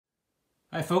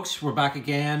Hi folks, we're back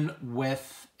again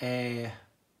with a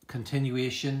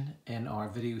continuation in our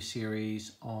video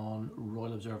series on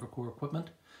Royal Observer Corps equipment.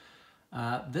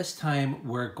 This time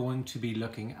we're going to be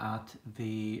looking at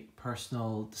the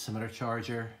personal dosimeter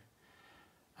charger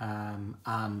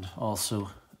and also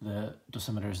the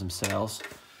dosimeters themselves.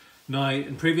 Now,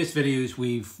 in previous videos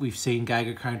we've seen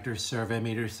Geiger counters, survey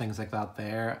meters, things like that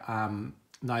there.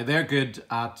 Now they're good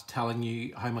at telling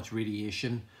you how much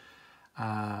radiation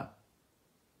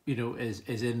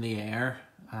is in the air,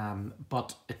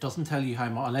 but it doesn't tell you how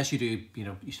much, unless you do,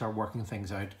 you start working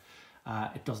things out,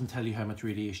 it doesn't tell you how much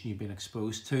radiation you've been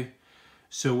exposed to.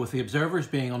 So with the observers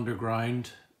being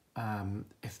underground,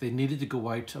 if they needed to go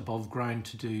out above ground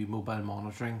to do mobile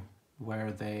monitoring,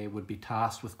 where they would be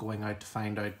tasked with going out to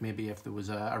find out maybe if there was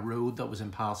a road that was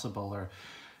impassable, or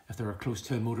if they were close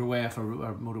to a motorway, if a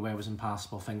motorway was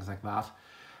impassable, things like that,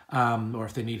 or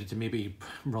if they needed to maybe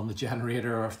run the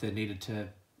generator, or if they needed to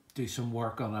do some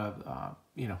work on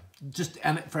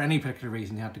for any particular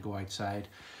reason they had to go outside.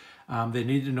 They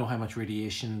needed to know how much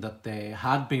radiation that they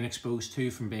had been exposed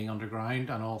to from being underground,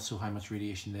 and also how much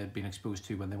radiation they had been exposed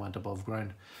to when they went above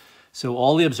ground. So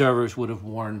all the observers would have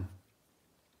worn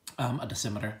a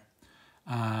dosimeter.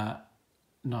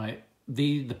 Now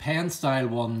the Pen style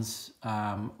ones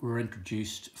were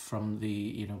introduced from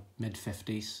the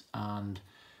mid-50s, and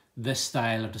this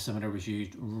style of dosimeter was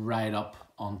used right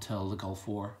up until the Gulf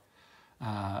War,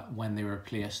 when they were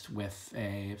replaced with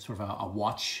a sort of a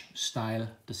watch style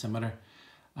dosimeter.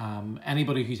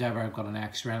 Anybody who's ever got an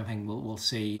X-ray or anything will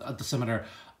see a dosimeter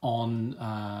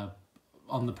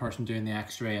on the person doing the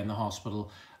X-ray in the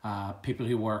hospital. People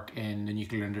who work in the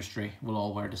nuclear industry will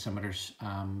all wear dosimeters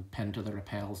pinned to their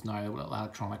lapels now,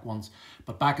 electronic ones.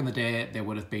 But back in the day, there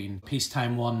would have been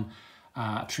peacetime one,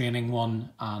 training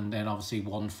one, and then obviously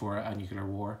one for a nuclear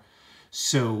war.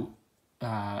 So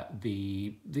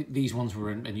these ones were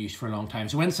in use for a long time.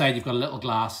 So inside you've got a little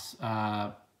glass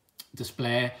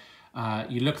display.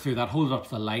 You look through that, hold it up to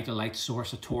the light, a light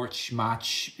source, a torch,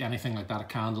 match, anything like that, a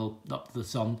candle up to the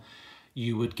sun.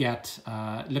 You would get,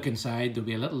 look inside, there'll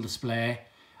be a little display,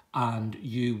 and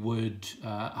you would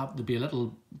there'd be a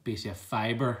little, basically a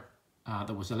fibre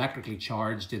that was electrically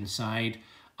charged inside,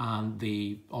 and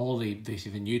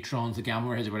basically the neutrons, the gamma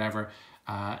rays or whatever,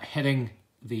 hitting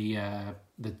the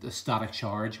static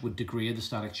charge would degrade the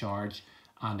static charge,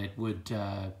 and it would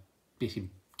basically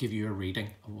give you a reading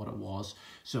of what it was.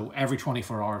 So every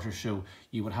 24 hours or so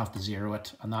you would have to zero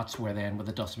it, and that's where then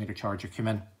the dosimeter charger came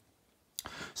in.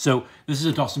 So this is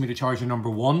a dosimeter charger number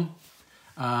 1.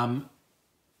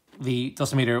 The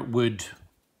dosimeter would,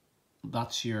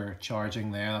 that's your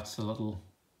charging there, that's the little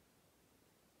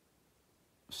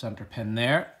center pin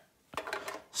there.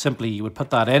 Simply you would put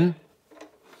that in,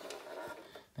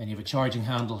 then you have a charging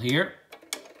handle here,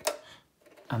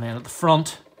 and then at the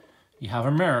front you have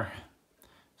a mirror.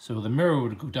 So the mirror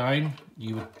would go down,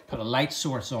 you would put a light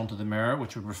source onto the mirror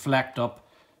which would reflect up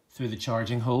through the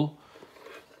charging hole,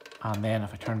 and then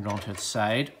if I turn it onto its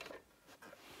side,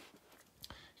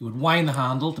 you would wind the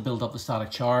handle to build up the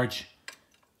static charge,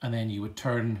 and then you would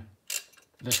turn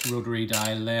this rotary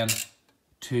dial then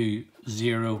to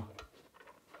zero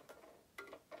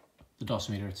the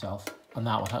dosimeter itself, and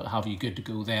that would have you good to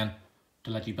go then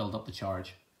to let you build up the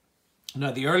charge.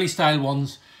 Now the early style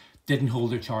ones didn't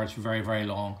hold their charge for very, very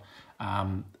long.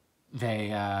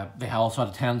 They also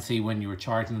had a tendency when you were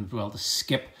charging them as well to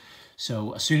skip.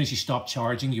 So as soon as you stopped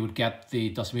charging, you would get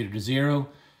the dosimeter to zero,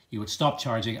 you would stop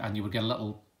charging, and you would get a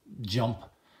little jump,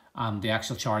 and the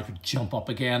actual charge would jump up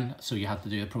again, so you had to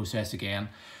do the process again.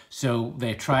 So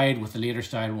they tried with the later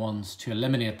style ones to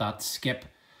eliminate that skip,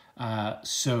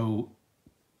 so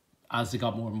as they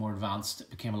got more and more advanced, it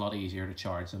became a lot easier to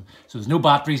charge them. So there's no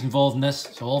batteries involved in this,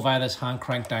 so all via this hand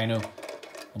crank dyno,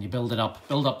 and you build up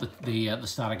the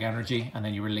static energy, and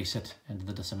then you release it into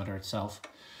the dosimeter itself.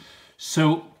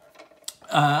 So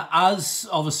as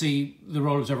obviously the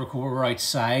Royal Observer Corps were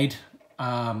outside,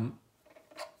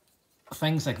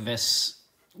 things like this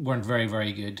weren't very,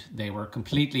 very good. They were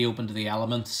completely open to the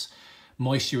elements.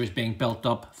 Moisture was being built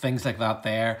up, things like that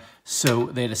there. So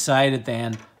they decided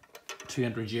then to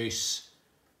introduce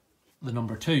the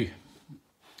number 2.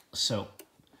 So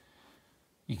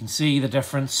you can see the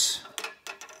difference.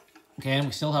 Again,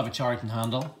 we still have a charging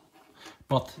handle,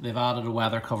 but they've added a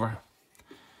weather cover.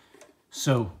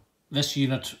 So this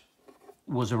unit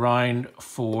was around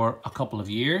for a couple of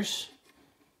years.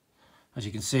 As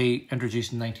you can see,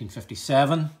 introduced in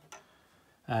 1957.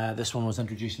 This one was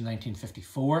introduced in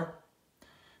 1954.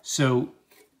 So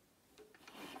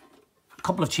a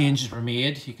couple of changes were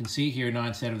made. You can see here now,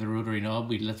 instead of the rotary knob,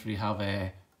 we literally have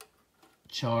a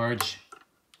charge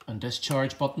and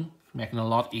discharge button, making it a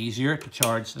lot easier to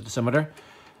charge the dosimeter.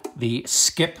 The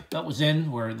skip that was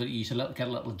in, where you used to get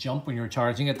a little jump when you were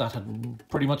charging it, that had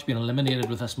pretty much been eliminated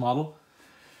with this model.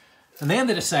 And then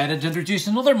they decided to introduce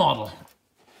another model.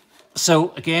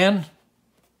 So again,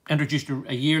 introduced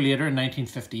a year later in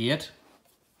 1958.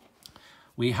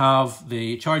 We have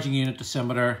the charging unit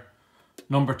dosimeter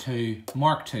number 2,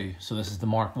 Mark II. So this is the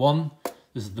Mark I,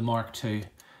 this is the Mark II,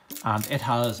 and it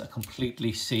has a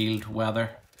completely sealed weather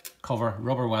cover,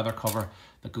 rubber weather cover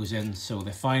that goes in. So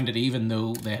they found that even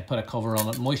though they had put a cover on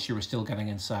it, moisture was still getting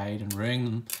inside and ruining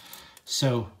them.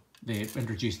 So they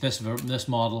introduced this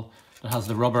model that has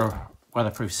the rubber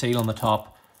weatherproof seal on the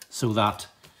top, so that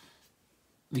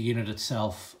the unit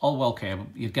itself, okay,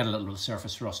 you'd get a little bit of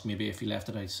surface rust maybe if you left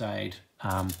it outside.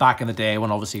 Back in the day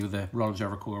when obviously the Royal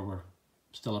Observer Corps were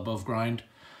still above ground,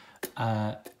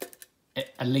 at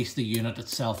least the unit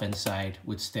itself inside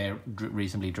would stay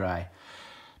reasonably dry.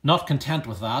 Not content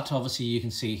with that, obviously you can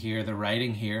see here the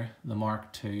writing here, the Mark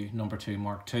II, number 2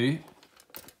 Mark II.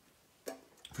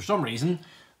 For some reason,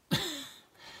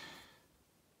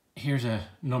 here's a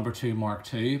number 2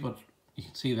 Mark II, but you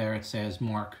can see there it says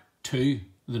Mark II,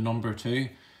 the number 2,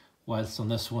 whilst on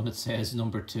this one it says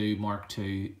number 2 Mark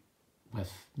II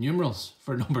with numerals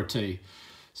for number 2.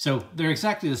 So they're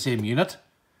exactly the same unit.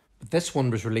 This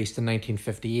one was released in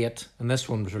 1958 and this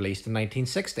one was released in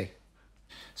 1960.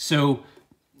 So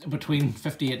between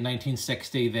 58 and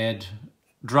 1960 they'd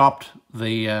dropped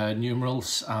the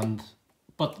numerals,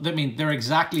 but I mean they're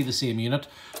exactly the same unit.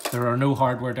 There are no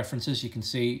hardware differences, you can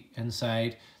see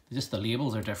inside, just the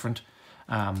labels are different.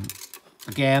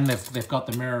 Again, they've got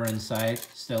the mirror inside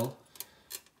still,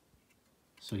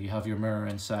 so you have your mirror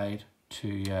inside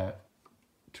to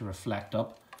reflect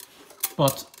up.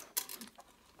 But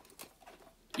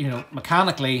you know,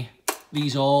 mechanically,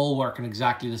 these all work in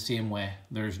exactly the same way.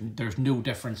 There's no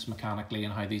difference mechanically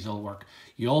in how these all work.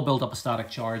 You all build up a static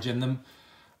charge in them,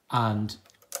 and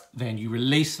then you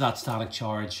release that static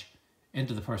charge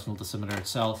into the personal dosimeter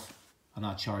itself, and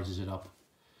that charges it up.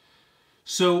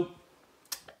 So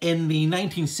in the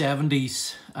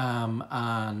 1970s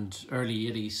and early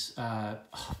 80s,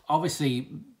 obviously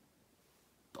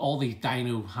all the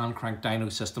hand crank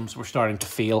dyno systems were starting to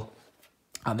fail,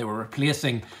 and they were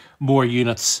replacing more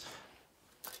units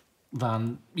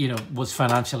than was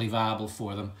financially viable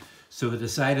for them. So they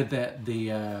decided that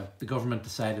the government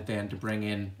decided then to bring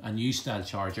in a new style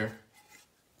charger,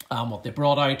 and what they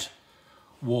brought out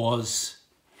was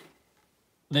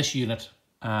this unit,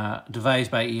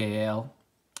 devised by EAL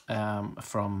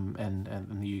from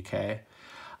in the UK,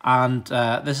 and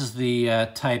this is the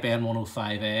type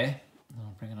N105A.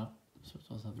 I'll bring it up so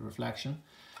it does have the reflection,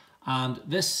 and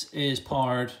this is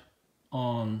powered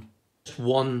on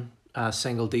one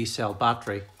single D-cell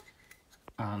battery.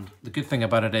 And the good thing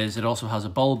about it is it also has a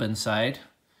bulb inside.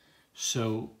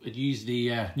 So it used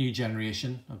the new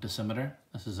generation of dosimeter.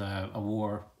 This is a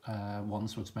war one,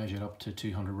 so it's measured up to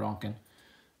 200 Rontgen.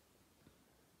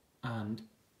 And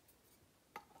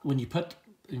when you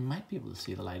might be able to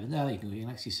see the light. There you go, you can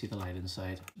actually see the light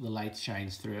inside. The light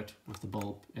shines through it with the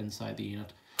bulb inside the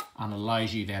unit and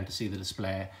allows you then to see the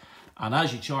display. And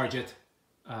as you charge it,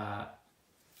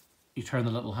 you turn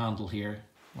the little handle here,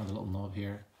 or the little knob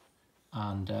here,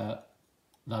 and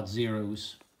that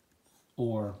zeros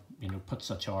or puts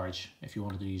a charge, if you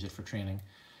wanted to use it for training,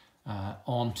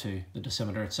 onto the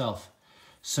dosimeter itself.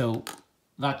 So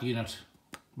that unit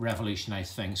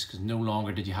revolutionized things, because no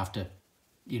longer did you have to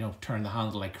turn the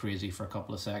handle like crazy for a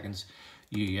couple of seconds.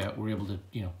 You were able to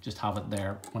just have it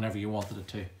there whenever you wanted it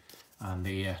to. And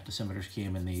the dosimeters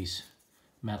came in these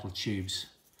metal tubes.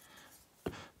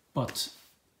 But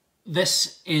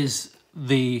this is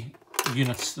the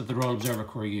units that the Royal Observer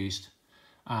Corps used.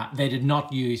 They did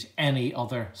not use any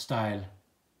other style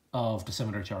of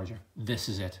dosimeter charger. This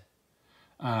is it.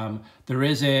 There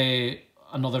is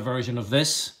another version of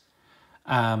this.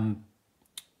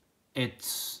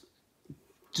 It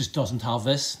just doesn't have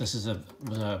this. This is a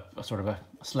sort of a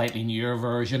slightly newer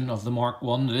version of the Mark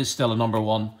I. It is still a number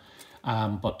 1,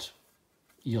 but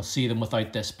you'll see them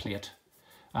without this plate.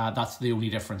 That's the only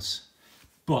difference.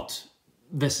 But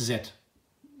this is it.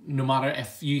 No matter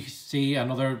if you see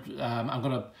another, I'm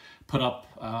going to put up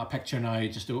a picture now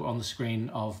just on the screen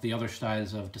of the other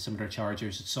styles of dosimeter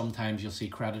chargers. Sometimes you'll see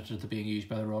credited to being used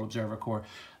by the Royal Observer Corps.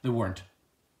 They weren't.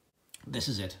 This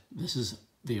is it. This is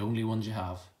the only ones you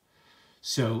have.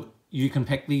 So you can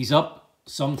pick these up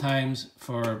sometimes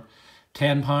for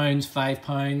 £10,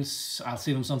 £5. I'll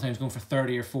see them sometimes going for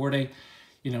 30 or 40.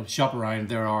 Shop around.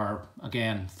 There are,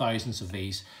 again, thousands of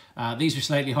these. These are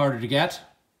slightly harder to get,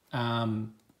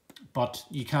 but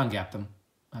you can get them.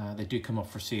 They do come up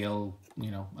for sale,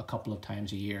 you know, a couple of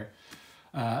times a year.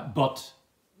 But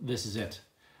this is it.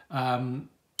 I'm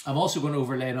also going to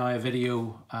overlay now a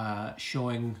video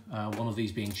showing one of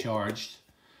these being charged.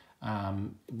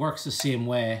 It works the same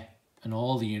way in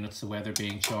all the units, the way they're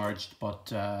being charged,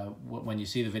 but when you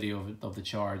see the video of the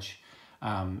charge,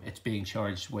 it's being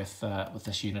charged with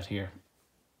this unit here,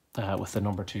 with the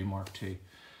number 2 Mark II.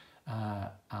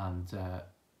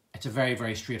 It's a very,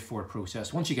 very straightforward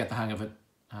process once you get the hang of it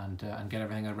and get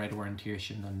everything at right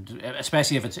orientation, and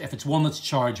especially if it's one that's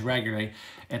charged regularly,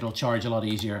 it'll charge a lot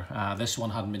easier. This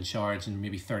one hadn't been charged in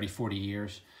maybe 30-40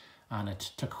 years, and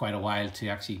it took quite a while to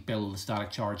actually build the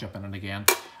static charge up in it again,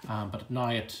 but now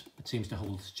it seems to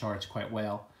hold charge quite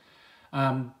well.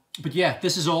 But yeah,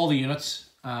 this is all the units,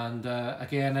 and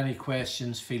again, any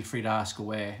questions, feel free to ask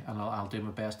away, and I'll do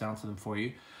my best to answer them for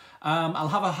you. I'll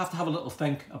have to have a little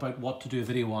think about what to do a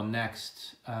video on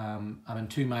next. I'm in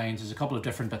two minds. There's a couple of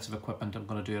different bits of equipment I'm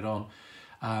going to do it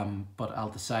on, but I'll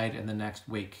decide in the next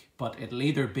week. But it'll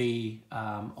either be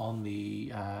on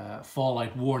the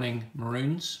fallout warning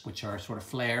maroons, which are sort of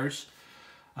flares.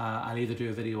 I'll either do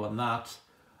a video on that,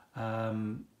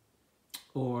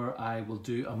 or I will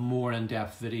do a more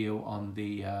in-depth video on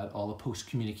the all the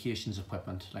post-communications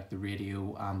equipment, like the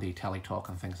radio and the teletalk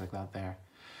and things like that there.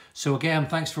 So again,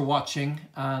 thanks for watching,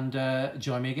 and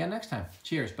join me again next time.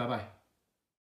 Cheers, bye-bye.